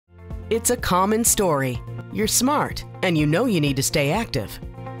It's a common story. You're smart and you know you need to stay active.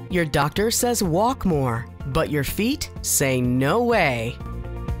 Your doctor says walk more, but your feet say no way.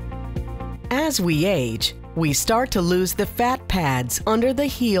 As we age, we start to lose the fat pads under the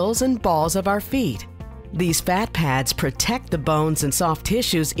heels and balls of our feet. These fat pads protect the bones and soft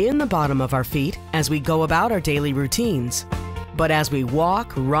tissues in the bottom of our feet as we go about our daily routines. But as we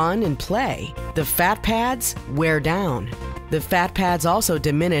walk, run, and play, the fat pads wear down. The fat pads also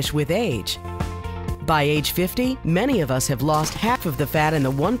diminish with age. By age 50, many of us have lost half of the fat in the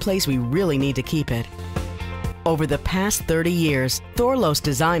one place we really need to keep it. Over the past 30 years, Thorlos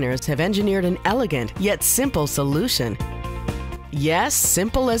designers have engineered an elegant yet simple solution. Yes,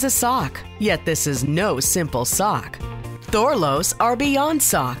 simple as a sock, yet this is no simple sock. Thorlos are beyond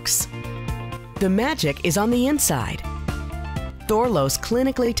socks. The magic is on the inside. Thorlos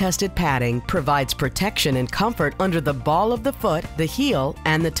clinically tested padding provides protection and comfort under the ball of the foot, the heel,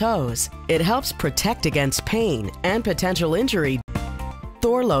 and the toes. It helps protect against pain and potential injury.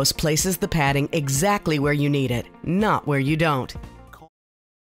 Thorlos places the padding exactly where you need it, not where you don't.